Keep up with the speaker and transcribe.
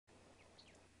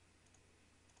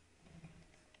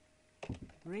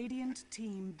Radiant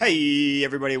team. Hey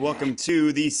everybody, welcome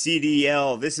to the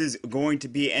CDL. This is going to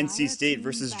be NC State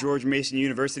versus George Mason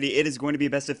University. It is going to be a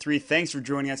best of three. Thanks for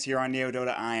joining us here on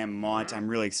Dota. I am Maut. I'm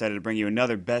really excited to bring you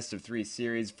another best of three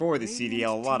series for the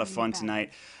CDL. A lot of fun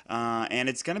tonight, and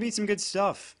it's going to be some good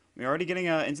stuff. We're already getting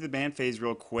into the ban phase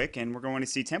real quick, and we're going to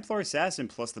see Templar Assassin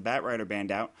plus the Bat Rider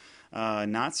banned out.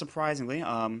 Not surprisingly,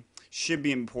 should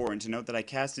be important to note that I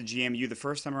casted GMU the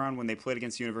first time around when they played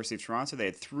against the University of Toronto. They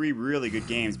had three really good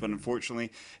games, but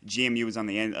unfortunately, GMU was on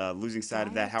the losing side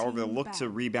of that. However, they'll look to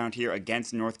rebound here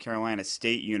against North Carolina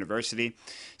State University.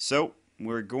 So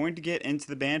we're going to get into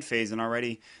the ban phase, and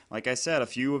already, like I said, a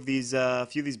few of these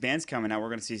bans coming out. We're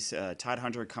going to see Tide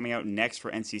Hunter coming out next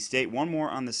for NC State. One more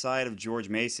on the side of George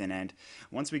Mason, and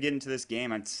once we get into this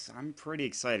game, I'm pretty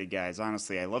excited, guys.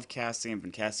 Honestly, I love casting. I've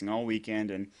been casting all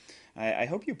weekend, and I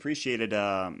hope you appreciated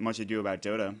Much Ado About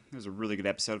Dota. It was a really good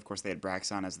episode. Of course, they had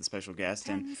Brax on as the special guest,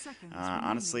 and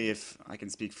honestly, if I can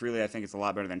speak freely, I think it's a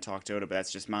lot better than Talk Dota, but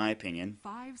that's just my opinion.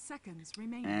 5 seconds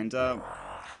remaining. And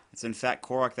it's in fact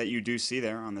Korok that you do see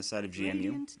there on the side of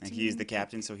GMU, and he is the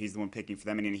captain, so he's the one picking for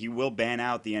them, and he will ban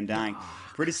out the Undying.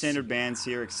 Pretty standard bans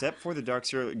here, except for the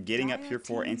Darkseer getting up here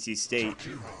for NC State,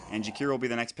 and Jakir will be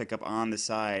the next pickup on the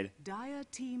side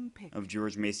of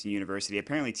George Mason University.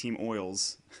 Apparently Team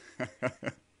Oils.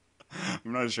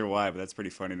 I'm not sure why, but that's pretty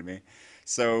funny to me.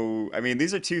 So, I mean,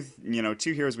 these are two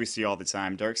heroes we see all the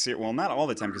time. Darkseer, well, not all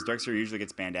the time, because Darkseer usually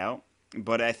gets banned out.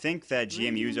 But I think that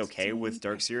GMU is okay with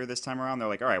Darkseer this time around. They're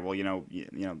like, all right, well,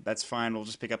 that's fine. We'll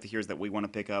just pick up the heroes that we want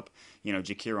to pick up.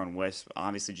 Jakiro and Wisp.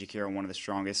 Obviously, Jakiro, one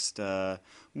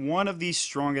of the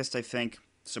strongest, I think,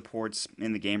 supports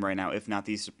in the game right now, if not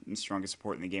the strongest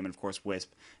support in the game, and of course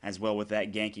Wisp as well with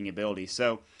that ganking ability.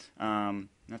 So,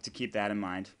 have to keep that in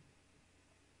mind.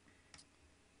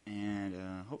 And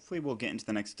hopefully we'll get into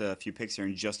the next few picks here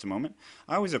in just a moment.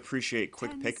 I always appreciate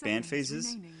quick pick ban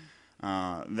phases.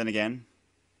 Then again,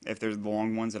 if there's the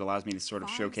long ones, it allows me to sort of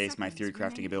showcase my theory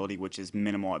crafting ability, which is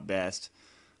minimal at best.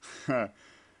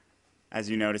 As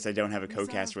you notice, I don't have a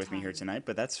co-caster with me here tonight,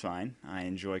 but that's fine. I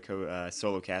enjoy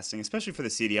solo casting, especially for the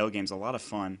CDL games. A lot of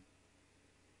fun.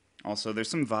 Also, there's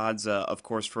some VODs, of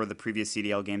course, for the previous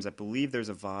CDL games. I believe there's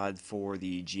a VOD for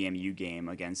the GMU game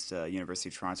against University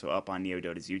of Toronto up on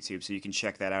NeoDota's YouTube, so you can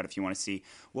check that out if you want to see,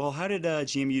 well, how did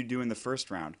GMU do in the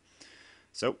first round?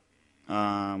 So,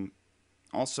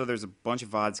 also, there's a bunch of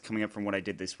VODs coming up from what I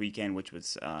did this weekend, which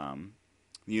was the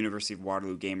University of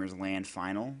Waterloo Gamers LAN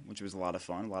Final, which was a lot of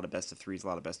fun. A lot of best of threes, a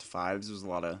lot of best of fives. There was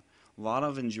a lot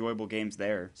of enjoyable games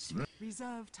there.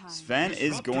 Sven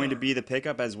is going to be the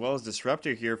pickup as well as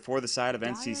Disruptor here for the side of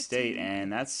NC State,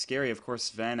 and that's scary. Of course,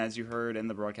 Sven, as you heard in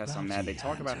the broadcast on Mad, they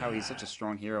talk about how he's such a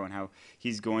strong hero and how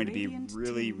he's going to be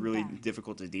really, really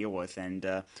difficult to deal with.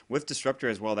 And with Disruptor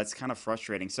as well, that's kind of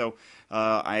frustrating. So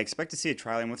I expect to see a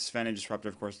tri-lane with Sven and Disruptor,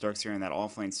 of course, Darkseer in that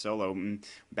off-lane solo.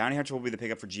 Bounty Hunter will be the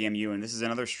pickup for GMU, and this is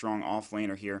another strong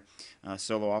off-laner here,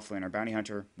 solo off-laner. Bounty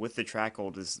Hunter with the track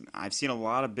hold I've seen a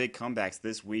lot of big comebacks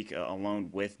this week alone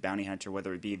with Bounty Hunter,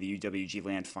 whether it be the UWG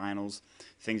Land Finals,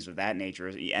 things of that nature,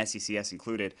 SECS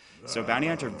included. So Bounty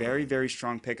Hunter, very, very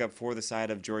strong pickup for the side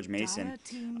of George Mason.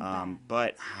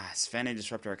 But Sven and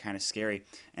Disruptor are kind of scary,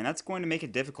 and that's going to make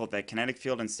it difficult. That Kinetic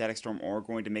Field and Static Storm are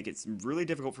going to make it really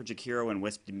difficult for Jakiro and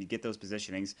Wisp to get those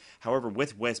positionings. However,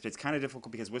 with Wisp, it's kind of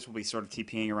difficult because Wisp will be sort of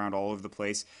TPing around all over the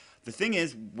place. The thing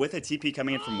is, with a TP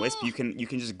coming in from Wisp, you can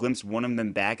just glimpse one of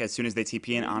them back as soon as they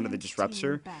TP in onto the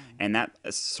Disruptor, and that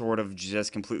sort of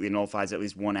just completely nullifies at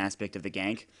least one aspect of the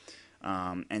gank.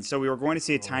 And so we were going to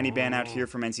see a tiny ban out here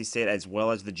from NC State as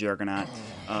well as the Juggernaut.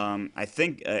 I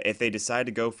think if they decide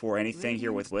to go for anything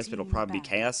here with Wisp, it'll probably be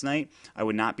Chaos Knight. I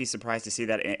would not be surprised to see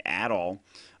that at all.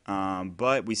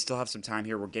 But we still have some time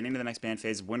here. We're getting to the next ban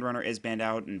phase. Windrunner is banned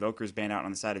out, Invoker is banned out on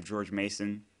the side of George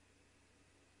Mason.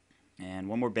 And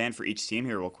one more ban for each team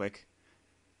here real quick.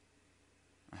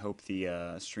 I hope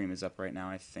the stream is up right now.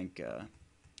 I think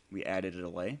we added a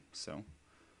delay, so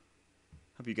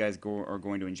hope you guys are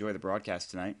going to enjoy the broadcast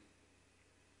tonight.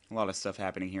 A lot of stuff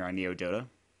happening here on NeoDota,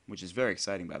 which is very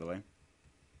exciting, by the way.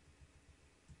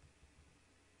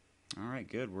 Alright,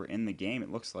 good. We're in the game,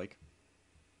 it looks like.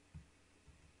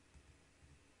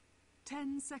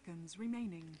 10 seconds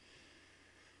remaining.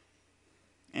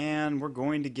 And we're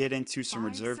going to get into some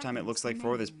reserve time, it looks like,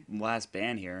 for this last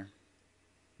ban here.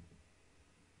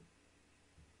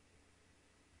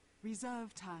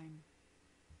 Reserve time.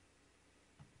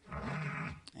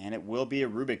 And it will be a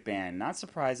Rubik band. Not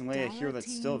surprisingly, a hero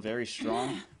that's still very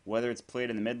strong, whether it's played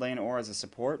in the mid lane or as a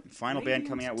support. Final ban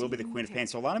coming out will be the Queen of Pain.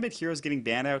 So a lot of mid heroes getting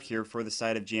banned out here for the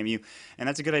side of GMU, and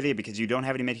that's a good idea because you don't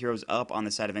have any mid heroes up on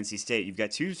the side of NC State. You've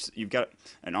got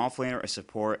an offlaner, a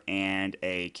support, and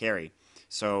a carry.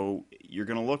 So you're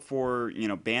going to look for,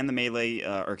 ban the melee,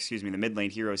 the mid lane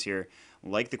heroes here,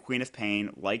 like the Queen of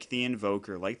Pain, like the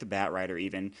Invoker, like the Bat Rider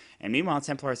even. And meanwhile,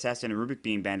 Templar Assassin and Rubik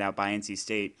being banned out by NC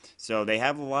State. So they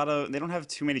don't have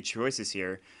too many choices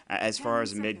here as far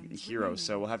as mid heroes.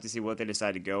 So we'll have to see what they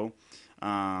decide to go.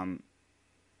 I'm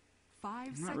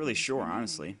not really sure,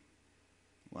 honestly.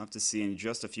 We'll have to see in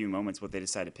just a few moments what they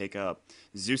decide to pick up.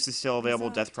 Zeus is still available.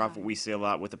 Death Prophet we see a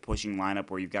lot with the pushing lineup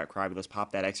where you've got Crybulos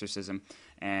pop that Exorcism.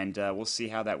 And we'll see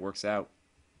how that works out.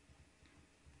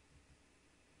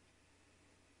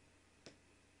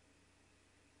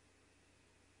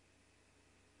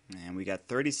 And we got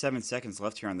 37 seconds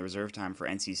left here on the reserve time for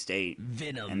NC State.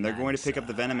 And they're going to pick up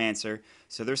the Venomancer.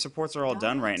 So their supports are all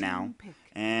done right now.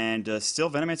 And still,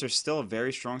 Venomancer is still a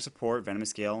very strong support.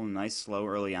 Venomous Gale, nice slow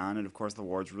early on. And of course, the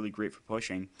Ward's really great for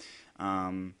pushing.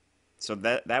 So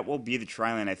that will be the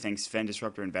tri-lane, I think, Sven,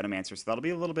 Disruptor, and Venomancer. So that'll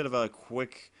be a little bit of a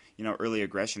quick, early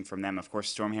aggression from them. Of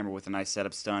course, Stormhammer with a nice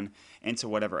setup stun into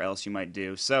whatever else you might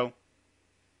do. So,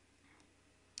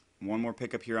 one more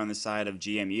pickup here on the side of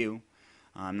GMU.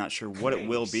 I'm not sure what it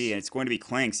will be, and it's going to be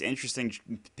Clinks. Interesting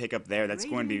pickup there. That's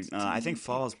going to be, I think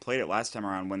Falls played it last time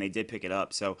around when they did pick it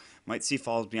up, so might see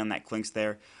Falls be on that Clinks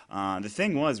there. The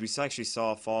thing was, we actually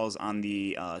saw Falls on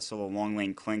the solo long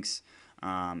lane Clinks.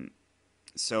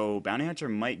 So Bounty Hunter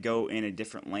might go in a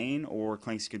different lane, or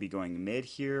Clinks could be going mid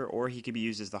here, or he could be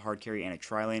used as the hard carry in a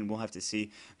tri-lane. We'll have to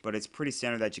see, but it's pretty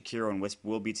standard that Jakiro and Wisp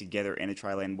will be together in a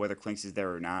tri-lane. Whether Clinks is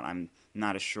there or not, I'm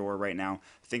not as sure right now.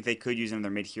 I think they could use another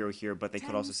mid hero here, but they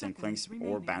could also send Clinks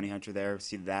or Bounty Hunter there.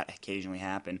 See that occasionally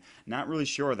happen. Not really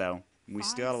sure, though. We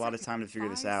still got a lot of time to figure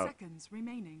this out.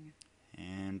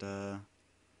 And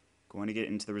going to get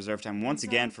into the reserve time once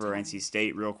again for NC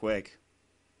State real quick.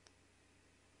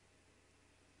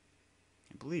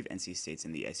 I believe NC State's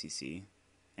in the SEC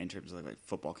in terms of like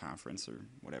football conference or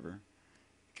whatever.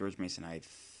 George Mason, I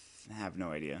have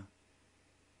no idea.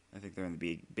 I think they're in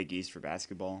the Big East for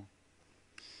basketball.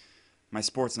 My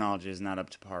sports knowledge is not up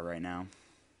to par right now.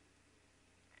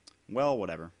 Well,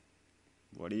 whatever.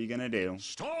 What are you going to do?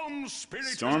 Storm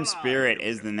Spirit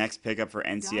is the next pickup for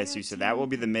NCSU, so that will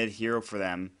be the mid hero for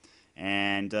them.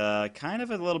 And kind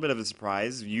of a little bit of a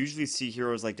surprise. Usually see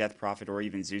heroes like Death Prophet or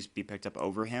even Zeus be picked up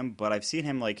over him, but I've seen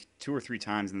him like 2 or 3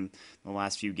 times in the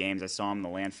last few games. I saw him in the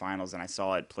LAN finals, and I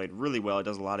saw it played really well. It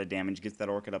does a lot of damage, gets that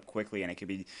Orchid up quickly, and it could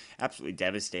be absolutely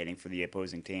devastating for the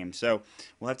opposing team. So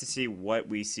we'll have to see what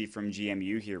we see from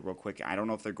GMU here real quick. I don't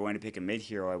know if they're going to pick a mid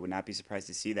hero. I would not be surprised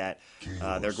to see that.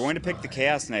 They're going to pick the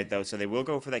Chaos Knight, though, so they will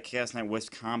go for that Chaos Knight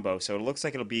Wisp combo. So it looks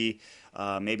like it'll be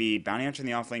maybe Bounty Hunter in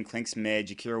the offlane, Clinks mid,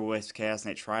 Jakiro Wisp, Chaos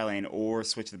Knight tri-lane, or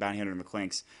switch the Bounty Hunter and the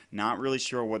Clinks. Not really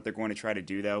sure what they're going to try to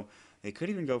do, though. They could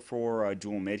even go for a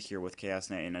dual mid here with Chaos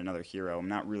Knight and another hero. I'm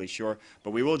not really sure,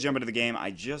 but we will jump into the game.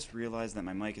 I just realized that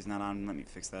my mic is not on. Let me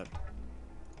fix that.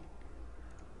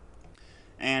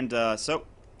 And so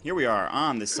here we are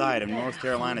on the side of North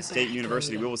Carolina State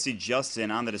University. We will see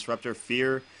Justin on the Disruptor.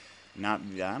 Fear. I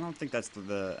don't think that's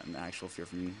the actual Fear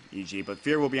from EG, but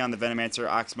Fear will be on the Venomancer,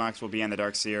 Oxmox will be on the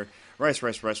Darkseer, Rice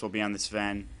will be on the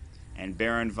Sven, and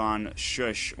Baron Von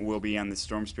Shush will be on the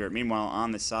Storm Spirit. Meanwhile,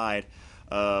 on the side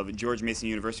of George Mason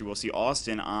University, we'll see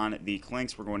Austin on the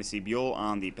Clinks. We're going to see Buell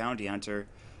on the Bounty Hunter.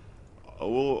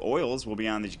 Oils will be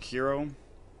on the Jakiro.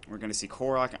 We're going to see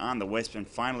Korok on the Wisp, and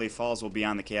finally Falls will be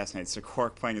on the Chaos Knight. So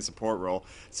Korok playing a support role,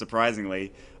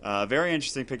 surprisingly. Very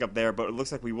interesting pickup there, but it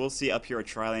looks like we will see up here a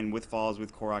tri-lane with Falls,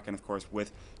 with Korok, and of course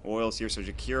with Oils here. So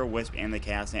Jakiro, Wisp, and the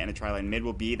Chaos Knight, and a tri-lane. Mid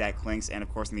will be that Clinks, and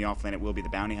of course in the offlane it will be the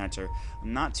Bounty Hunter.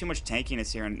 Not too much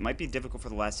tankiness here, and it might be difficult for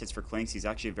the last hits for Clinks. He's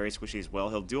actually very squishy as well.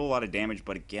 He'll do a lot of damage,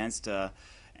 but against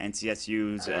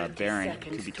NCSU's Baron, it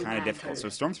could be kind of difficult. So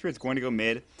Storm Spirit's going to go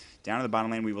mid. Down to the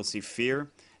bottom lane we will see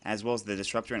Fear, as well as the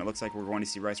Disruptor, and it looks like we're going to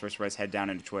see Rice head down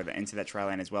into that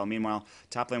tri-lane as well. Meanwhile,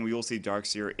 top lane, we will see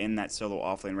Darkseer in that solo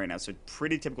offlane right now. So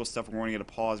pretty typical stuff. We're going to get a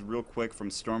pause real quick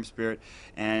from Storm Spirit,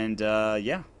 and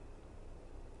yeah.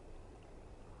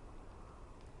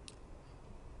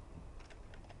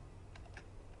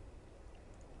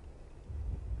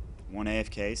 One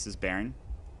AFK, says Baron.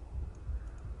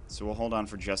 So we'll hold on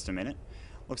for just a minute.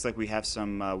 Looks like we have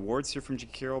some wards here from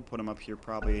Jakiro. Put them up here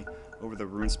probably over the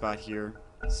rune spot here.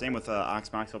 Same with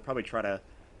Oxmox. He'll probably try to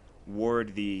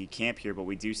ward the camp here, but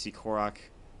we do see Korok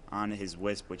on his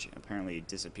Wisp, which apparently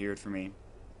disappeared for me.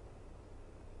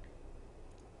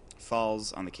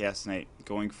 Falls on the Chaos Knight,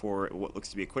 going for what looks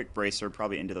to be a quick bracer,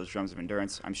 probably into those Drums of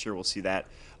Endurance. I'm sure we'll see that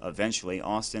eventually.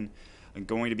 Austin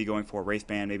going to be going for a Wraith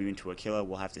Band, maybe into Aquila.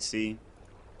 We'll have to see.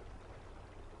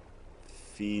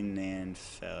 Fiend and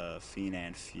Field.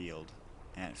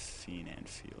 At Fiend and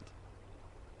Field.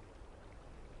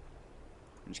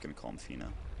 I'm just going to call him Fina.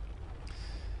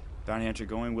 Bounty Hunter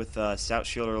going with Stout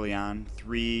Shield early on.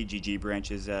 3 GG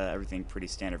branches, everything pretty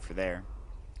standard for there.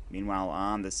 Meanwhile,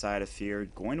 on the side of Fear,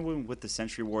 going to win with the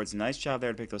Sentry Wards. Nice job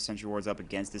there to pick those Sentry Wards up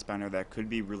against this Bounty Hunter. That could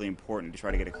be really important to try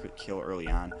to get a quick kill early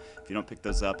on. If you don't pick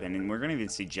those up, and we're going to even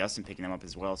see Justin picking them up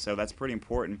as well, so that's pretty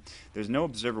important. There's no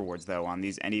Observer Wards, though, on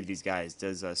any of these guys.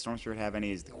 Does Storm Spirit have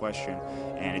any is the question,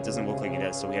 and it doesn't look like he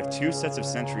does. So we have 2 sets of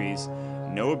Sentries,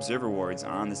 no Observer Wards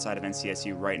on the side of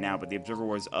NCSU right now, but the Observer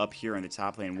Wards up here in the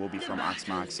top lane will be from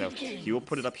Oxmox, so he will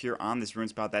put it up here on this rune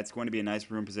spot. That's going to be a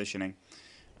nice rune positioning.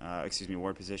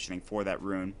 Ward positioning for that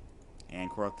rune.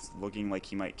 And Korok's looking like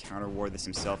he might counter ward this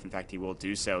himself. In fact, he will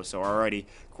do so. So already,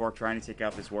 Korok trying to take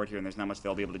out this ward here, and there's not much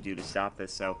they'll be able to do to stop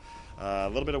this. So a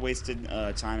little bit of wasted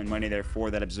time and money there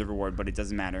for that Observer Ward, but it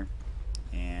doesn't matter.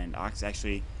 And Ox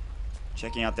actually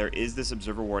checking out, there is this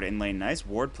Observer Ward in lane. Nice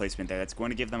ward placement there. That's going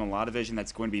to give them a lot of vision.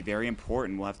 That's going to be very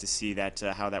important. We'll have to see that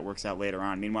how that works out later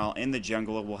on. Meanwhile, in the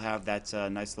jungle, we'll have that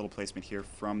nice little placement here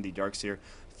from the Darkseer.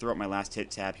 Throw up my last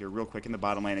hit tab here real quick in the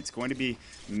bottom lane. It's going to be,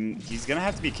 he's going to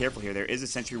have to be careful here. There is a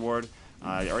Sentry Ward.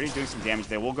 Already doing some damage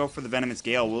there. We'll go for the Venomous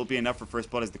Gale. Will it be enough for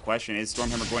first blood is the question. Is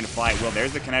Stormhammer going to fly? Well,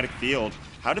 there's the Kinetic Field.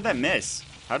 How did that miss?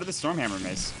 How did the Stormhammer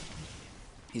miss?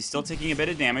 He's still taking a bit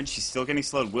of damage. He's still getting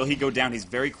slowed. Will he go down? He's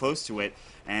very close to it.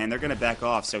 And they're going to back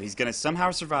off. So he's going to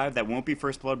somehow survive. That won't be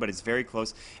first blood, but it's very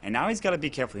close. And now he's got to be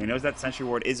careful. He knows that Sentry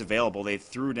Ward is available. They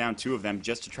threw down 2 of them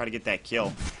just to try to get that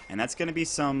kill. And that's going to be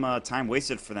some time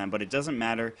wasted for them, but it doesn't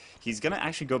matter. He's going to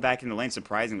actually go back in the lane,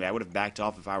 surprisingly. I would have backed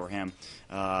off if I were him.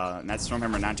 And that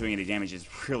Stormhammer not doing any damage is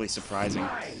really surprising.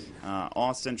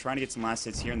 Austin trying to get some last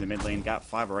hits here in the mid lane. Got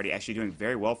 5 already. Actually doing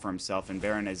very well for himself. And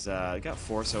Baron has got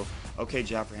 4, so okay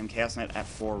job for him. Chaos Knight at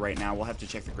 4 right now. We'll have to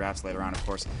check the graphs later on, of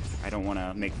course. I don't want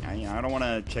to make... I don't want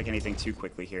to check anything too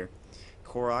quickly here.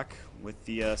 Korok with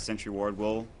the Sentry Ward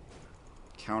will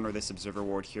counter this Observer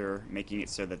Ward here, making it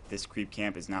so that this creep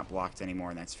camp is not blocked anymore,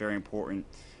 and that's very important.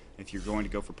 If you're going to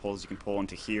go for pulls, you can pull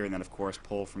into here, and then of course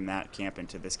pull from that camp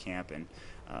into this camp, and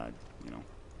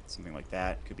something like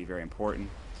that could be very important.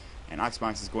 And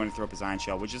Oxmox is going to throw up his Ion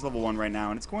Shell, which is level 1 right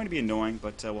now, and it's going to be annoying,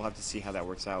 but we'll have to see how that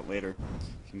works out later.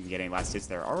 If you can get any last hits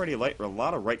there. Already a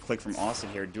lot of right-click from Austin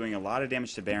here, doing a lot of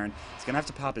damage to Baron. He's going to have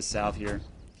to pop his salve here.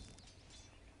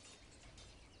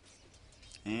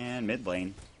 And mid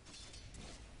lane.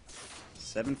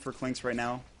 7 for Clinks right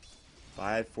now.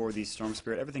 5 for the Storm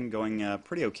Spirit. Everything going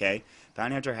pretty okay.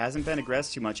 Bounty Hunter hasn't been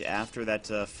aggressed too much after that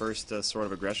first sort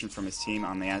of aggression from his team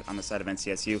on the side of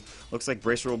NCSU. Looks like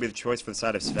Bracer will be the choice for the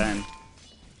side of Sven.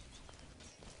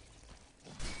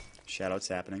 Shoutouts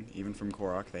happening, even from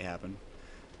Korok, they happen.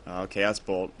 Chaos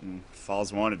Bolt.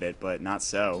 Falls wanted it, but not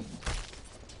so.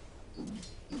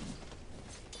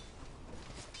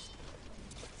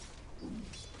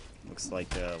 Looks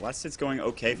like last hit's going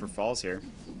okay for Falls here.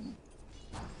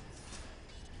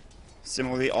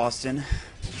 Similarly, Austin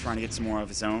trying to get some more of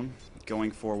his own,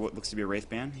 going for what looks to be a Wraith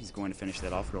Band. He's going to finish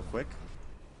that off real quick.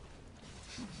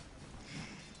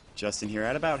 Justin here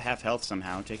at about half health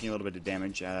somehow, taking a little bit of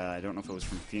damage. I don't know if it was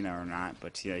from Fina or not,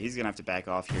 but yeah, he's going to have to back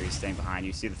off here. He's staying behind.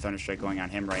 You see the Thunderstrike going on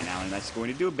him right now, and that's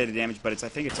going to do a bit of damage, but I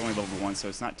think it's only level 1, so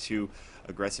it's not too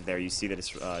aggressive there. You see the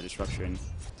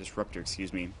Disruptor,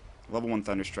 excuse me. Level 1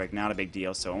 Thunderstrike, not a big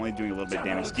deal, so only doing a little bit of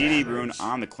damage. DD Rune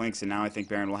on the Clinks, and now I think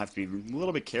Baron will have to be a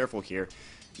little bit careful here.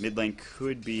 Mid lane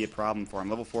could be a problem for him.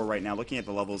 Level 4 right now, looking at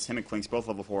the levels, him and Clinks both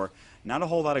level 4. Not a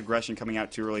whole lot of aggression coming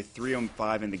out too early.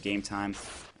 3-5 in the game time,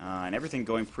 and everything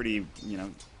going pretty,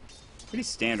 pretty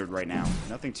standard right now.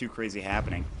 Nothing too crazy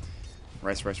happening.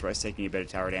 Rice taking a bit of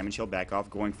tower damage. He'll back off,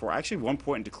 going for actually 1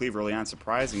 point into Cleave early on.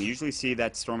 Surprising. You usually see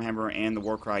that Stormhammer and the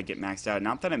Warcry get maxed out.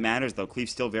 Not that it matters, though.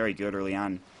 Cleave's still very good early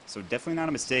on. So definitely not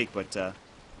a mistake, but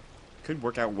could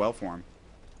work out well for him.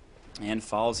 And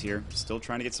Falls here, still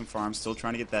trying to get some farms, still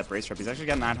trying to get that brace rep. He's actually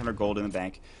got 900 gold in the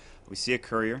bank. We see a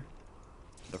Courier,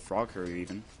 the Frog Courier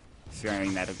even,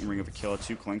 fearing that Ring of Aquila,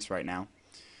 2 Clinks right now.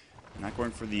 Not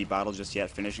going for the bottle just yet,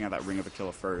 finishing out that Ring of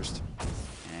Aquila first.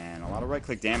 And a lot of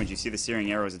right-click damage. You see the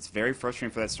Searing Arrows. It's very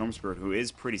frustrating for that Storm Spirit, who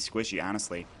is pretty squishy,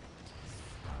 honestly.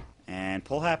 And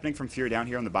pull happening from Fear down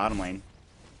here on the bottom lane.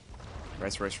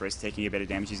 Rice taking a bit of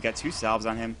damage. He's got 2 salves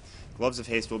on him. Gloves of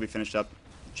Haste will be finished up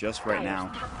just right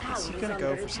now. Is he going to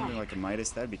go for something like a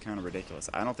Midas? That'd be kind of ridiculous.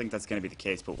 I don't think that's going to be the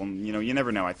case, but you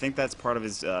never know. I think that's part of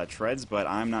his treads, but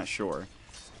I'm not sure.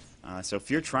 So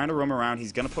Fear trying to roam around.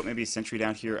 He's going to put maybe a sentry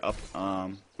down here up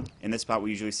in this spot. We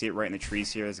usually see it right in the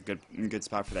trees here. It's a good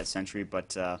spot for that sentry,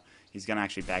 but he's going to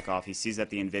actually back off. He sees that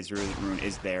the Invis rune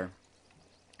is there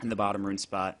in the bottom rune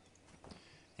spot.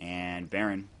 And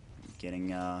Baron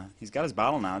getting... he's got his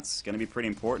bottle now. It's going to be pretty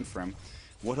important for him.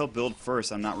 What he'll build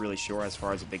first, I'm not really sure as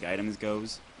far as the big items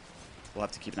goes. We'll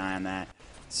have to keep an eye on that.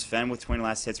 Sven with 20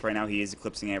 last hits right now. He is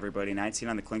eclipsing everybody. 19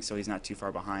 on the Clink, so he's not too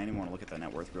far behind. I want to look at the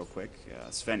net worth real quick.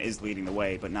 Sven is leading the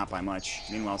way, but not by much.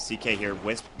 Meanwhile, CK here.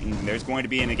 Wisp. There's going to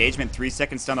be an engagement. 3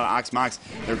 seconds stun on Oxmox.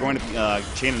 They're going to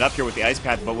chain it up here with the Ice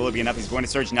Path, but will it be enough? He's going to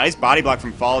surge. Nice body block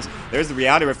from Falls. There's the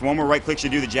reality rift. One more right click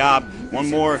should do the job. One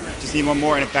more. Just need one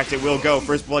more, and in fact, it will go.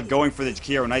 First blood going for the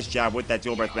Jakiro. Nice job with that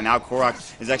dual breath, but now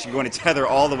Korok is actually going to tether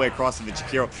all the way across to the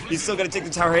Jakiro. He's still going to take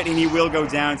the tower hit, and he will go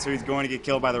down, so he's going to get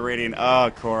killed by the Radiant. Oh,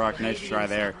 Korok, nice try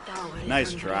there.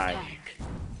 Nice try.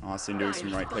 Austin doing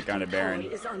some right click onto Baron.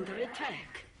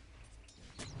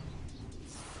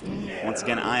 Once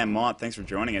again, I am Maut. Thanks for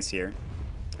joining us here.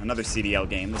 Another CDL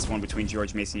game. This one between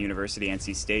George Mason University and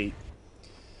NC State.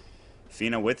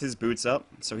 Fina with his boots up,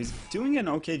 so he's doing an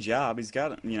okay job. He's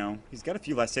got, he's got a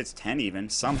few less hits, 10 even.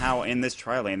 Somehow in this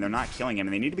tri lane, they're not killing him,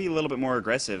 and they need to be a little bit more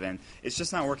aggressive, and it's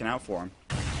just not working out for him.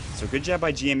 So good job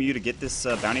by GMU to get this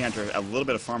Bounty Hunter a little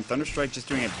bit of farm. Thunderstrike just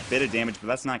doing a bit of damage, but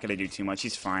that's not going to do too much.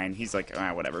 He's fine. He's like,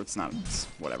 whatever. It's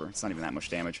whatever. It's not even that much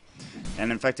damage.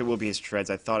 And in fact, it will be his treads.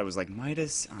 I thought it was like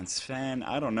Midas on Sven.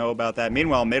 I don't know about that.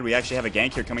 Meanwhile, mid, we actually have a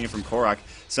gank here coming in from Korok.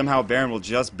 Somehow Baron will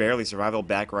just barely survive. He'll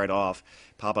back right off.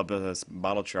 Pop up a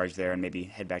bottle charge there and maybe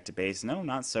head back to base. No,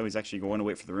 not so. He's actually going to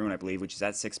wait for the rune, I believe, which is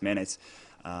at 6 minutes.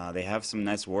 They have some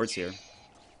nice wards here.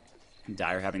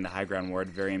 Dire having the high ground ward,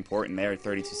 very important there.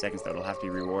 32 seconds, that'll have to be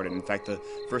rewarded. In fact, the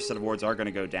first set of wards are going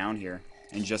to go down here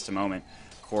in just a moment.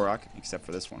 Korok, except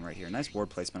for this one right here. Nice ward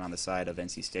placement on the side of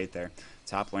NC State there.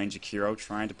 Top lane, Jakiro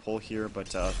trying to pull here,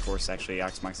 but of course, actually,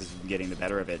 Oxmox is getting the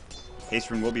better of it.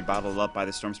 Haste Rune will be bottled up by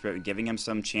the Storm Spirit, giving him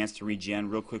some chance to regen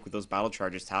real quick with those bottle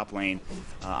charges. Top lane,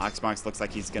 Oxmox looks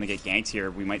like he's going to get ganked here.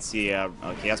 We might see a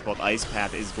Chaos Bolt Ice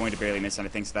Path is going to barely miss, and I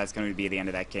think so that's going to be the end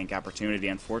of that gank opportunity,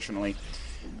 unfortunately.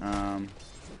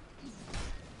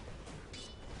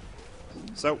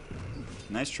 So,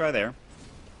 nice try there.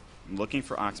 Looking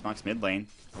for Oxmox mid lane.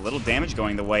 A little damage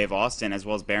going the way of Austin as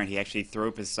well as Baron. He actually threw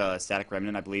up his Static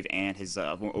Remnant, I believe, and his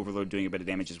Overload doing a bit of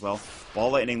damage as well.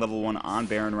 Ball Lightning level 1 on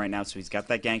Baron right now, so he's got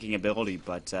that ganking ability,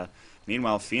 but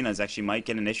meanwhile, Fina's actually might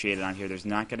get initiated on here. There's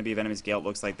not going to be a Venomous Gale. It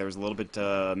looks like there was a little bit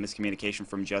miscommunication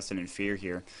from Justin and Fear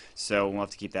here, so we'll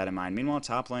have to keep that in mind. Meanwhile,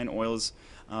 top lane, Oils,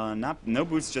 no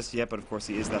boots just yet, but of course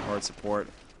he is that hard support.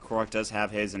 Korok does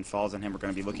have his, and Falls on him. We're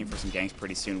going to be looking for some ganks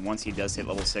pretty soon once he does hit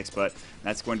level 6, but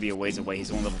that's going to be a ways away.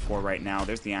 He's only level 4 right now.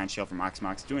 There's the Iron Shell from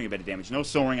Oxmox doing a bit of damage. No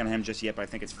Soul Ring on him just yet, but I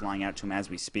think it's flying out to him as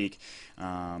we speak.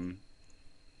 And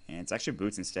it's actually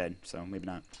boots instead, so maybe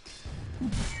not.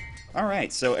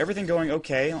 Alright, so everything going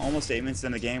okay. Almost 8 minutes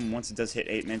in the game. Once it does hit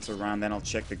 8 minutes around, then I'll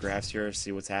check the graphs here,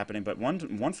 see what's happening. But one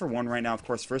for one right now. Of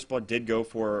course, First Blood did go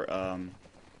for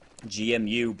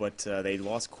GMU, but they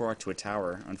lost Korok to a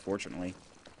tower, unfortunately.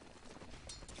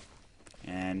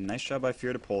 And nice job by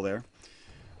Fear to pull there.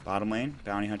 Bottom lane,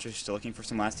 Bounty Hunter still looking for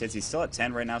some last hits. He's still at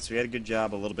 10 right now, so he had a good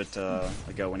job a little bit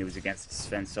ago when he was against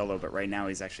Sven solo, but right now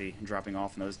he's actually dropping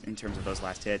off in terms of those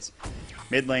last hits.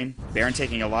 Mid lane, Baron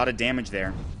taking a lot of damage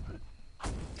there.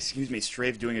 Excuse me,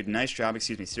 Strafe doing a nice job.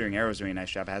 Searing Arrow's doing a nice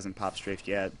job. Hasn't popped Strafe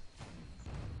yet.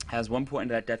 Has 1 point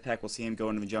into that death pack. We'll see him go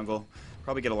into the jungle.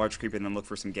 Probably get a large creeper and then look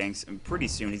for some ganks pretty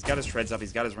soon. He's got his treads up.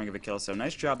 He's got his Ring of a Kill. So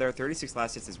nice job there. 36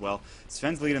 last hits as well.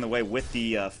 Sven's leading the way with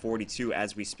the 42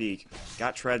 as we speak.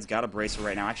 Got treads. Got a bracer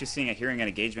right now. Actually hearing an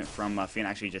engagement from Finn.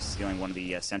 Actually just stealing one of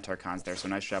the Centaur cons there. So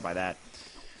nice job by that.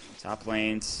 Top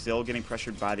lane still getting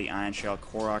pressured by the Iron Shell.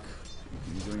 Korok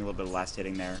doing a little bit of last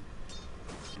hitting there.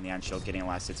 And the Iron Shell getting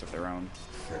last hits of their own.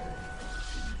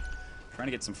 Trying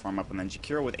to get some farm up. And then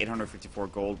Jakiro with 854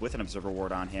 gold with an Observer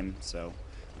Ward on him. So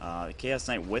Chaos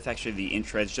Knight with actually the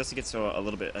Intreads just to get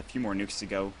a few more nukes to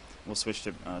go. We'll switch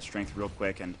to Strength real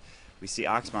quick, and we see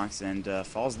Oxmox and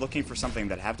Falls looking for something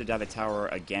that have to dive a tower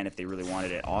again if they really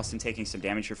wanted it. Austin taking some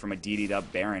damage here from a DD'd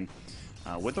up Baron.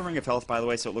 With the Ring of Health, by the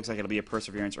way, so it looks like it'll be a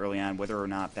Perseverance early on, whether or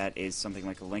not that is something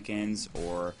like a Lincoln's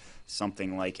or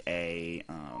something like a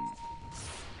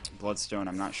Bloodstone,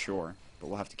 I'm not sure, but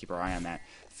we'll have to keep our eye on that.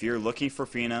 Fear looking for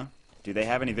Fina. Do they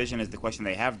have any vision is the question.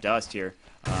 They have Dust here.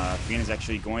 Fiena's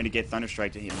actually going to get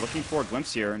Thunderstrike. Looking for a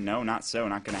glimpse here. No, not so.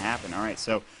 Not going to happen. All right,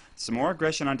 so some more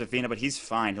aggression onto Fina, but he's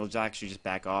fine. He'll actually just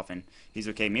back off, and he's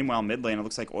okay. Meanwhile, mid lane, it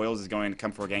looks like Oils is going to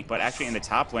come for a gank, but actually in the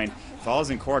top lane, Falls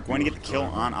and Korok going to get the kill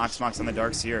on Oxmox on the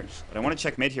Dark Seer. But I want to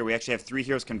check mid here. We actually have 3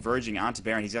 heroes converging onto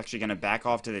Baron. He's actually going to back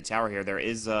off to the tower here. There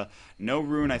is no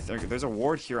rune. I think there's a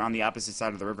ward here on the opposite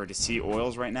side of the river to see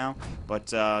Oils right now, but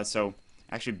so...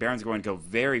 Actually, Baron's going to go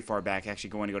very far back, actually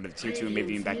going to go to the tier 2 and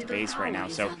maybe even back to base right now.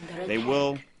 So they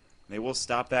will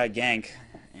stop that gank,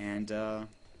 and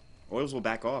Oils will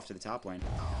back off to the top lane.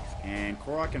 And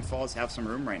Korok and Falls have some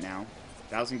room right now.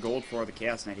 1,000 gold for the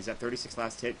Chaos Knight. He's at 36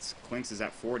 last hits. Clinks is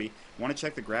at 40. Want to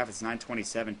check the graph. It's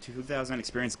 927. 2,000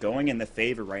 experience going in the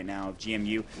favor right now of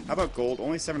GMU. How about gold?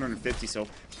 Only 750, so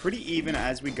pretty even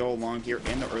as we go along here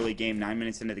in the early game. 9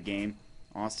 minutes into the game.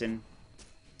 Austin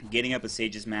getting up a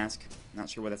Sage's Mask. Not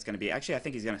sure what that's going to be. Actually, I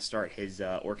think he's going to start his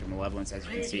Orc of Malevolence. As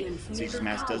you can see, Sage's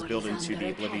Mask does build into the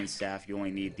Oblivion Staff. You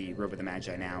only need the Robe of the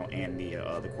Magi now and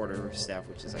the Quarter Staff,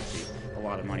 which is actually a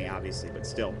lot of money, obviously, but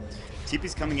still.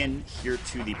 TP's coming in here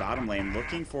to the bottom lane,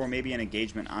 looking for maybe an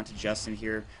engagement onto Justin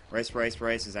here. Rice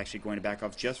is actually going to back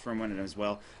off just for a minute as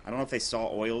well. I don't know if they saw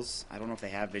Oils. I don't know if they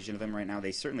have vision of him right now.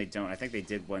 They certainly don't. I think they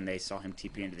did when they saw him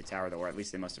TP into the tower, though, or at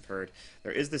least they must have heard.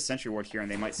 There is this Sentry Ward here,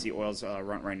 and they might see Oils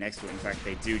run right next to it. In fact,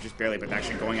 they do, just barely, but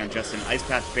actually going on Justin. Ice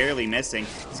Path barely missing.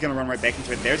 He's going to run right back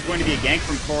into it. There's going to be a gank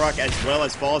from Korok as well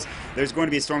as Falls. There's going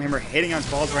to be a Stormhammer hitting on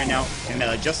Falls right now,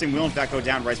 and Justin will in fact go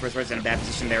down. Rice in a bad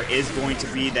position. There is going to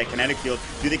be that kinetic field.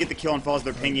 Do they get the kill on Falls?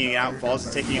 They're pinging it out. Falls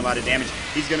is taking a lot of damage.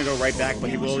 He's going to go right back,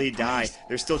 but will he die?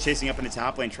 They're still chasing up in the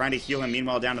top lane, trying to heal him.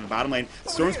 Meanwhile, down to the bottom lane,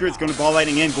 Storm Spirit's going to ball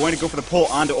lightning in, going to go for the pull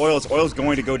onto Oils. Oils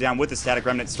going to go down with the Static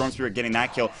Remnant. Storm Spirit getting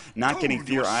that kill, not getting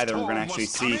Fear either. We're going to actually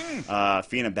see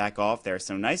Fina back off there.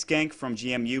 So nice gank from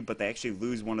GMU, but they actually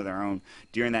lose one of their own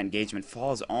during that engagement.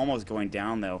 Falls almost going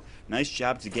down though. Nice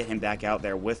job to get him back out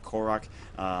there with Korok,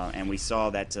 and we saw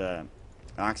that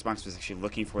Oxbox was actually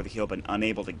looking for the heal but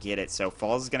unable to get it. So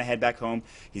Falls is going to head back home.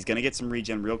 He's going to get some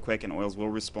regen real quick, and Oils will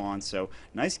respawn. So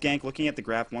nice gank. Looking at the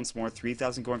graph once more,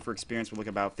 3,000 going for experience. We're looking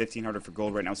about 1,500 for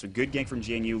gold right now. So good gank from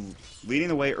GNU, leading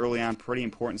the way early on. Pretty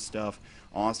important stuff.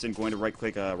 Austin going to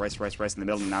right-click Rice in the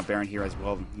middle, and now Baron here as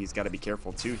well. He's got to be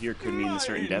careful, too. Here could mean the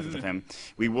certain death of him.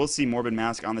 We will see Morbid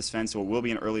Mask on this fence, so it will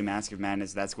be an early Mask of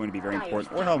Madness. That's going to be very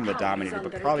important. Or Helm of the Dominator,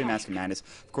 but probably Mask of Madness.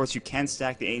 Of course, you can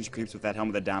stack the Ancient Creeps with that Helm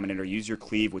of the Dominator. Use your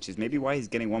Cleave, which is maybe why he's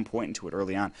getting 1 point into it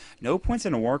early on. No points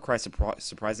in a Warcry,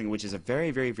 surprisingly, which is a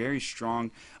very, very, very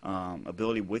strong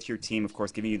ability with your team. Of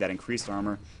course, giving you that increased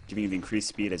armor, giving you the increased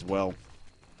speed as well.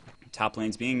 Top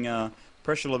lanes being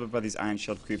pressured a little bit by these Iron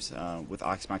Shield creeps with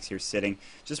Oxmox here sitting,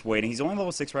 just waiting. He's only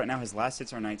level 6 right now. His last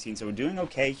hits are 19, so we're doing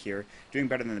okay here. Doing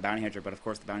better than the Bounty Hunter, but of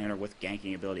course the Bounty Hunter with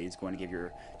ganking ability is going to give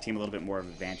your team a little bit more of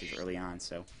an advantage early on.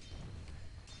 So,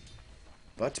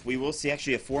 but we will see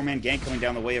actually a 4-man gank coming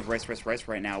down the way of Rice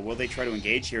right now. Will they try to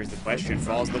engage here is the question.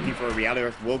 Falls looking for a Reality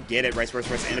Earth. Will get it. Rice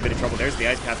in a bit of trouble. There's the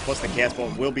Ice Path plus the Chaos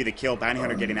Bolt will be the kill. Bounty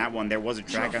Hunter getting that one. There was a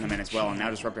track on him in as well, and now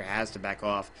Disruptor has to back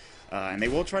off. And they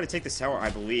will try to take this tower, I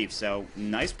believe. So,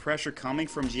 nice pressure coming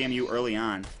from GMU early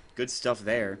on. Good stuff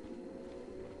there.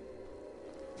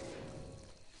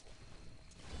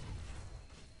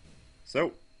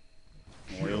 So,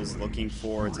 Oils looking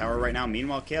for a tower right now.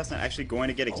 Meanwhile, Chaos Knight actually going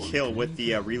to get a kill with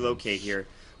the relocate here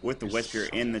with the Wisp here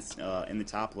in the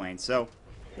top lane. So,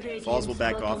 Falls will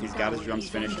back off. He's got his drums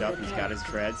finished up. He's got his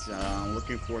treads.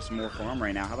 Looking for some more farm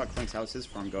right now. How about Clink's? How's his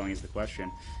farm going is the question.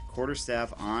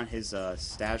 Quarterstaff on his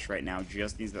stash right now.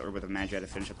 Just needs the Herb of the Magi to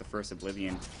finish up the first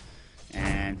Oblivion.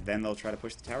 And then they'll try to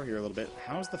push the tower here a little bit.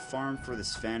 How's the farm for the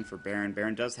Sven for Baron?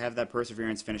 Baron does have that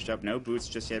Perseverance finished up. No boots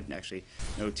just yet. Actually,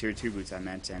 no tier 2 boots I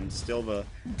meant. And still the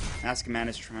Mask of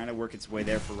Madness trying to work its way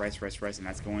there for Rice. And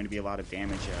that's going to be a lot of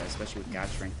damage, especially with God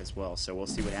Strength as well. So we'll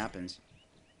see what happens.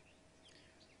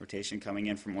 Rotation coming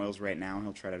in from Oils right now.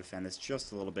 He'll try to defend this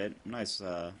just a little bit. Nice,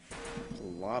 a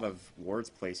lot of wards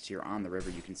placed here on the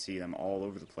river. You can see them all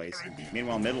over the place.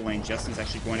 Meanwhile, middle lane, Justin's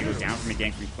actually going to go down from a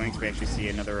gank from Clinks. We actually see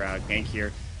another gank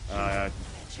here. A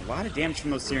lot of damage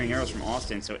from those Searing Arrows from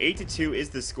Austin. So 8-2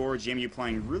 is the score. GMU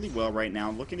playing really well right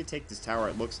now. Looking to take this tower,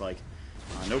 it looks like.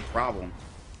 No problem.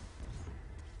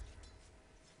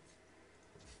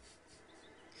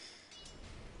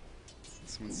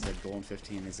 Someone said Golden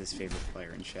 15 is his favorite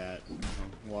player in chat.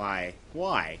 Why?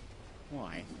 Why?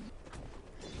 Why?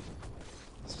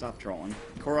 Stop trolling.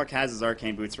 Korok has his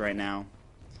arcane boots right now.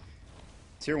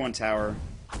 Tier 1 tower.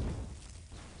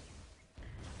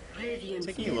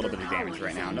 Taking a little bit of damage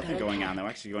right now. Nothing going on though.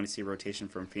 Actually going to see rotation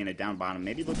from Fina down bottom.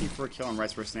 Maybe looking for a kill on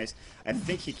Rice vs. Nice. I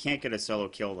think he can't get a solo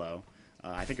kill though.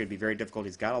 I think it would be very difficult.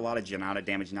 He's got a lot of Janata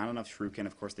damage, not enough Shuriken,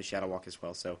 of course, the Shadow Walk as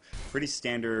well. So pretty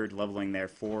standard leveling there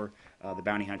for the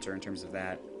Bounty Hunter in terms of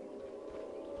that.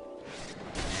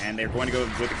 And they're going to go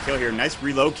with the kill here. Nice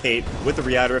relocate with the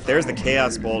Reouter Rift. There's the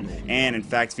Chaos Bolt. And, in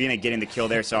fact, Vina getting the kill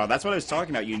there. So that's what I was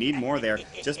talking about. You need more there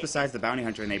just besides the Bounty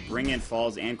Hunter. And they bring in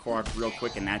Falls and Korok real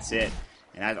quick, and that's it.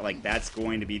 And that's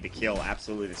going to be the kill.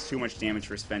 Absolutely. There's too much damage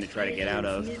for Sven to try to get out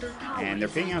of. And they're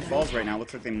pinging on Falls right now.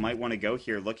 Looks like they might want to go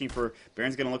here. Looking for...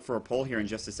 Baron's going to look for a pull here in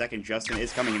just a second. Justin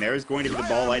is coming. And there's going to be the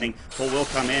Ball Lightning. Pull will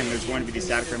come in. There's going to be the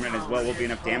Static Remnant as well. Will be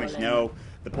enough damage. No.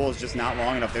 The pull is just not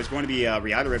long enough. There's going to be a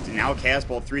Reouter Rift, and now a Chaos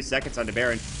Bolt, 3 seconds onto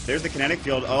Baron. There's the Kinetic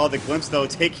Field. Oh, the Glimpse, though,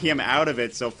 taking him out of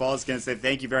it. So Fall is going to say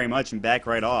thank you very much and back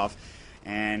right off.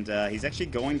 And he's actually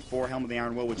going for Helm of the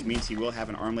Iron Will, which means he will have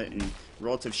an armlet in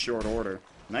relative short order.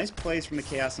 Nice plays from the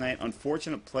Chaos Knight.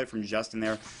 Unfortunate play from Justin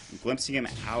there, glimpsing him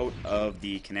out of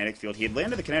the Kinetic Field. He had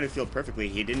landed the Kinetic Field perfectly.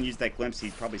 He didn't use that glimpse.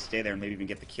 He'd probably stay there and maybe even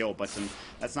get the kill, but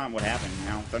that's not what happened.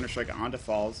 Now, Thunderstrike onto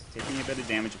Falls, taking a bit of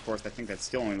damage, of course. I think that's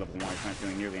still only level 1. It's not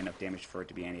doing nearly enough damage for it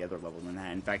to be any other level than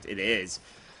that. In fact, it is.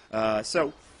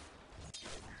 So,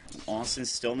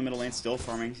 Austin's still in the middle lane, still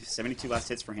farming. 72 last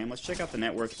hits for him. Let's check out the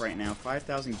net worth right now.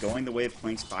 5,000 going the way of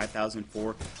Clinks,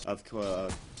 5,004 of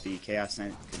the Chaos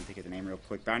Knight. Couldn't think of the name real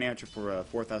quick. Bounty Hunter for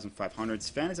 4,500.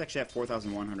 Sven is actually at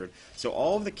 4,100. So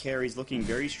all of the carries looking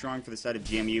very strong for the side of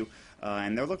GMU.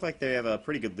 And they look like they have a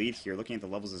pretty good lead here, looking at the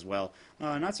levels as well.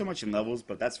 Not so much in levels,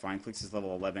 but that's fine. Clinks is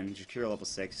level 11, Jakiro level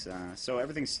 6. So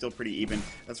everything's still pretty even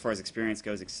as far as experience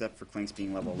goes, except for Clinks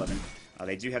being level 11.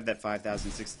 They do have that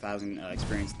 5,000, 6,000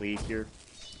 experience lead here.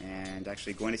 And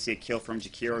actually going to see a kill from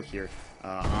Jakiro here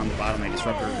on the bottom lane.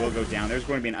 Disruptor will go down. There's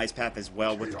going to be an Ice Path as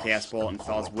well with the Chaos Bolt, and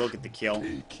Falls will get the kill.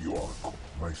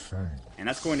 And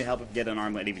that's going to help him get an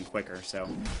armlet even quicker. So,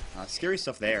 scary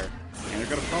stuff there. And they're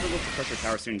going to probably look to pressure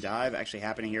tower soon. Dive actually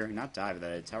happening here. Not dive,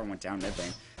 the tower went down mid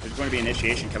lane. There's going to be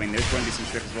initiation coming. There's going to be some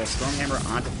strip as well.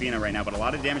 Stormhammer onto Fina right now, but a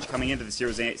lot of damage coming into the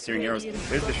Searing Arrows.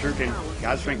 There's the Shuriken.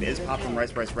 God's Strength is popped from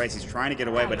Rice. He's trying to get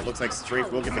away, but it looks like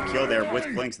Strafe will get the kill there with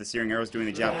Blinks. The Searing Arrows doing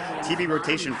the job. TP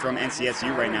rotation from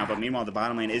NCSU right now, but meanwhile the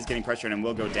bottom lane is getting pressured and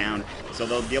will go down. So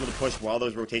they'll be able to push while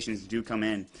those rotations do come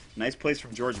in. Nice plays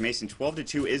from George Mason.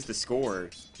 12-2 is the score.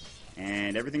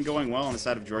 And everything going well on the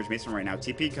side of George Mason right now.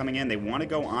 TP coming in. They want to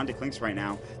go on to Clinks right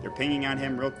now. They're pinging on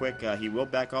him real quick. He will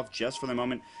back off just for the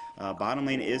moment. Bottom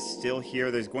lane is still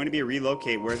here. There's going to be a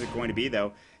relocate. Where is it going to be,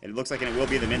 though? It looks like it will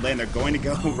be the mid lane. They're going to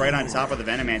go right on top of the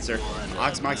Venomancer.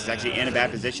 Oxmox is actually in a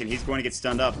bad position. He's going to get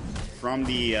stunned up from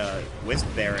the Wisp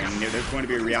there. And there's going to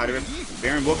be a Reouter.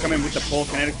 Baron will come in with the pull.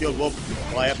 Kinetic Field will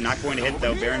fly up. Not going to hit,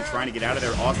 though. Baron trying to get out of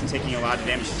there. Austin taking a lot of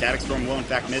damage. Static Storm will, in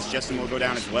fact, miss. Justin will go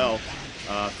down as well.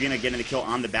 Fina getting the kill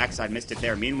on the backside. Missed it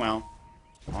there. Meanwhile,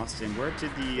 Austin, where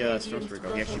did the Storm Spirit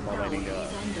go? He actually ball lightning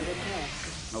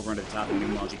over into the top. And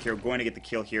meanwhile, Jakiro going to get the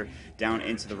kill here down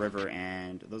into the river.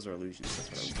 And those are illusions. That's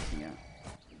what I was looking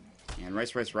at. And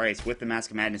Rice with the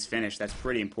Mask of Madness finish. That's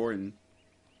pretty important.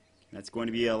 That's going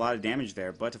to be a lot of damage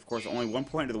there. But, of course, only 1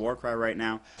 point to the Warcry right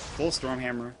now. Full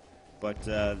Stormhammer. But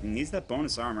needs that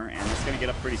bonus armor. And that's going to get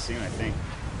up pretty soon, I think.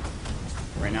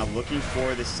 Right now looking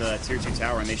for this tier 2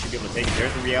 tower, and they should be able to take it.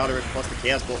 There's the Reouter plus the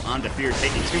Chaos Bolt on Defeater,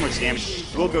 taking too much damage.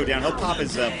 Will go down. He'll pop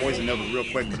his Poison Nova real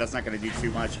quick, but that's not going to do too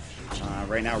much.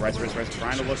 Right now, Rice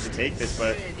trying to look to take this,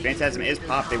 but Phantasm is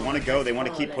popped. They want to go. They want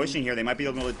to keep pushing here. They might be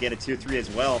able to get a tier 3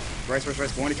 as well. Rice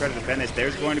going to try to defend this.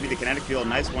 There's going to be the Kinetic Field.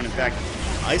 Nice one, in fact.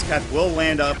 Ice Path will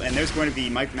land up, and there's going to be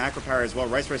Mike Macro Power as well.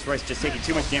 Rice just taking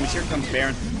too much damage. Here comes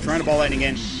Baron, trying to ball lightning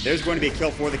in. There's going to be a kill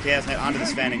for the Chaos Knight onto the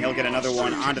Sven, and he'll get another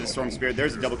one onto the Storm Spirit.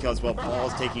 There's a double kill as well.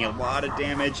 Paul's taking a lot of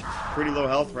damage. Pretty low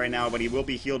health right now, but he will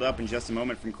be healed up in just a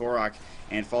moment from Korok,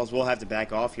 and Falls will have to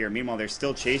back off here. Meanwhile, they're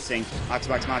still chasing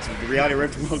Oxbox Mox. The Reality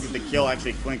Rift will get the kill.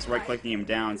 Actually, Clinks right-clicking him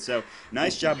down. So,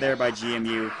 nice job there by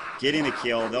GMU, getting the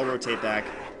kill. They'll rotate back.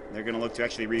 They're going to look to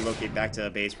actually relocate back to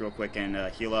base real quick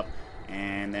and heal up,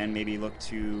 and then maybe look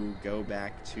to go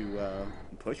back to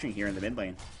pushing here in the mid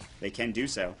lane. They can do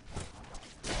so.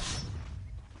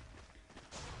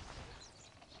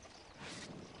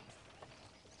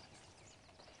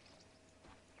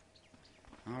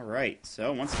 All right,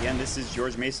 so once again, this is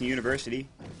George Mason University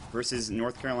versus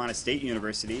North Carolina State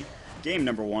University. Game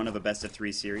number 1 of a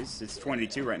best-of-3 series. It's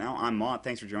 22 right now. I'm Maut.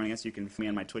 Thanks for joining us. You can find me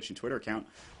on my Twitch and Twitter account,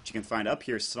 which you can find up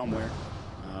here somewhere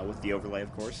with the overlay,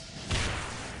 of course.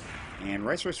 And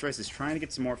Rice is trying to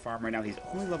get some more farm right now. He's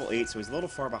only level 8, so he's a little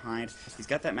far behind. He's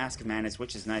got that Mask of Madness,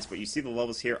 which is nice, but you see the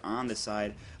levels here on the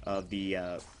side of the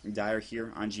Dire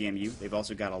here on GMU. They've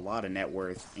also got a lot of net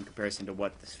worth in comparison to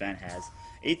what the Sven has.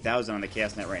 8,000 on the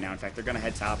Chaos Net right now. In fact, they're going to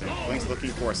head top, and Blink's looking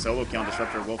for a solo kill on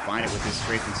Disruptor. Will find it with his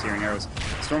Strafe and Searing Arrows.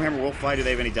 Stormhammer will fly. Do they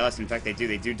have any dust? In fact, they do.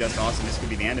 They do dust Austin. This could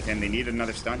be the end of him. They need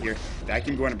another stun here.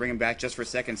 Vacuum going to bring him back just for a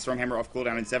second. Stormhammer off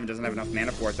cooldown in 7. Doesn't have enough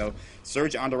mana for it, though.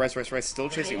 Surge onto Rice. Still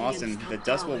chasing Austin. The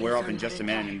dust will wear off in just a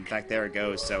minute, and in fact, there it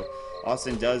goes. So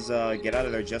Austin does get out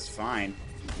of there just fine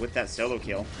with that solo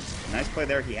kill. Nice play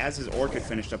there. He has his Orchid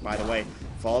finished up, by the way.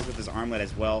 Falls with his Armlet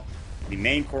as well. The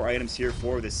main core items here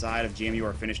for the side of GMU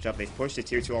are finished up. They've pushed to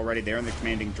Tier 2 already. They're in the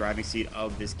commanding driving seat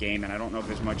of this game, and I don't know if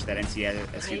there's much that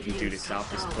NCSU can do to stop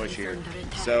this push here.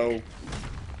 So,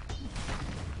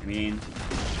 I mean,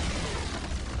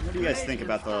 what do you guys think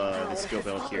about the skill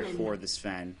build here for the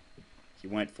Sven? He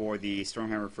went for the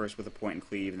Stormhammer first with a point and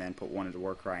cleave, and then put one into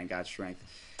Warcry and got strength.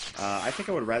 I think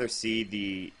I would rather see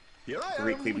the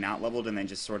Great Cleave not leveled and then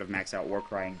just sort of max out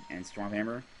Warcry and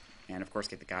Stormhammer. And of course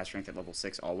get the God Strength at level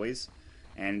 6 always.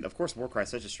 And of course Warcry is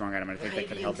such a strong item, and I think that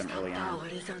could help them early on.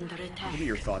 What are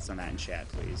your thoughts on that in chat,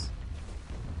 please?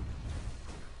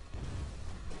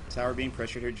 Tower being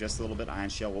pressured here just a little bit. Ion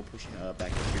Shell will push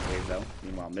back into your wave though.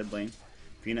 Meanwhile, mid lane,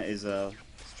 Fina is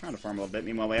trying to farm a little bit.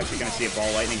 Meanwhile, we're actually going to see a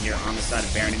Ball Lightning here on the side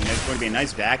of Baron, and there's going to be a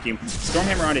nice vacuum.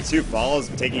 Stormhammer on it too. Falls,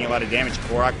 taking a lot of damage.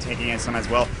 Korok taking in some as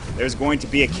well. There's going to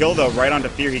be a kill though right onto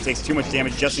Fear. He takes too much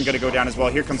damage. Justin going to go down as well.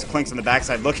 Here comes Clinks on the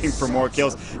backside looking for more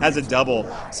kills. Has a double.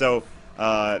 So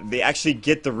they actually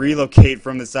get the relocate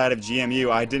from the side of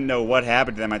GMU. I didn't know what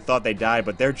happened to them. I thought they died,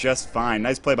 but they're just fine.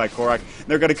 Nice play by Korok.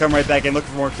 They're going to come right back in, look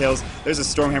for more kills. There's a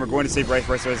Stormhammer going to save Rice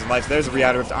for his life. There's a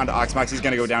Reality Rift onto Oxmox. He's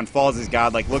going to go down. Falls is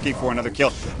godlike, looking for another kill.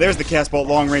 There's the Cast Bolt,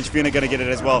 long range. Fina going to get it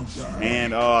as well.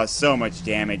 And oh, so much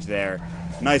damage there.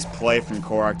 Nice play from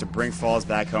Korok to bring Falls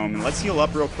back home. And let's heal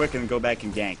up real quick and go back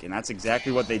and gank. And that's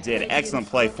exactly what they did. Excellent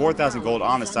play. 4,000 gold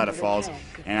on the side of Falls.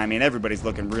 And I mean, everybody's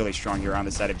looking really strong here on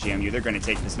the side of GMU. They're going to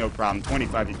take this no problem.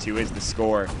 25-2 is the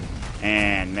score.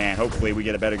 And man, hopefully we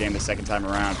get a better game the second time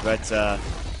around. But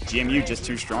GMU just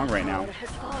too strong right now.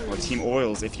 Or Team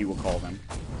Oils, if you will call them.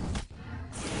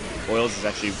 Oils is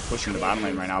actually pushing the bottom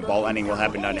lane right now. Ball ending will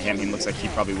happen down to him. He looks like he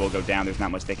probably will go down. There's not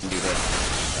much they can do to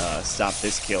stop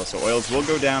this kill. So Oils will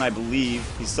go down, I believe.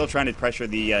 He's still trying to pressure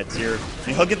the tier.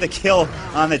 He'll get the kill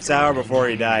on the tower before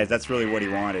he dies. That's really what he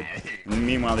wanted. And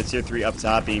meanwhile, the tier 3 up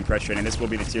top being pressured, and this will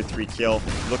be the tier 3 kill.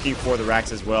 Looking for the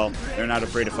racks as well. They're not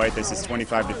afraid to fight this. It's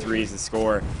 25-3 is the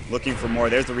score. Looking for more.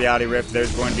 There's the Reality Rift.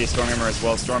 There's going to be a Stormhammer as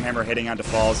well. Stormhammer hitting onto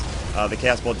Falls. The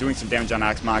Chaos Bolt doing some damage on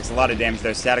Oxmox. A lot of damage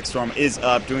there. Static Storm is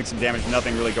up, doing some damage.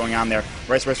 Nothing really going on there.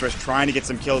 Rice trying to get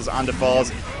some kills onto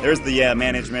Falls. There's the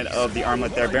management of the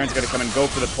Armlet there. Baron's going to come and go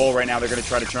for the pull right now. They're going to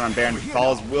try to turn on Baron.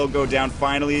 Falls will go down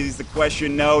finally is the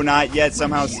question. No, not yet.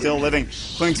 Somehow still living.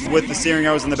 Clinks with the Searing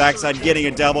Arrows on the backside, getting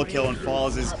a double kill, and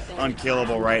Falls is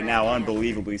unkillable right now,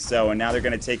 unbelievably so. And now they're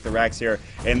going to take the racks here,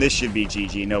 and this should be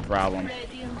GG, no problem.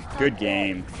 Good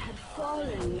game.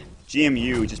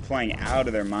 GMU just playing out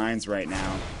of their minds right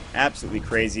now. Absolutely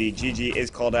crazy. GG is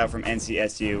called out from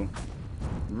NCSU.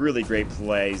 Really great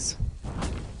plays.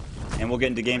 And we'll get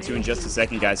into game 2 in just a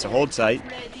second, guys, so hold tight.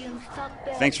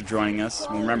 Thanks for joining us.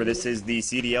 Remember, this is the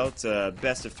CDL. It's a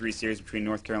best-of-3 series between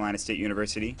North Carolina State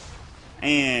University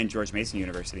and George Mason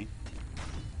University.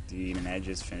 Demon Edge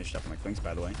is finished up on the Clinks,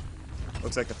 by the way.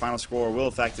 Looks like the final score will,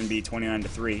 in fact, be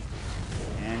 29-3.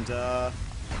 And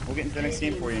we'll get into the next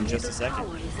game for you in just a second.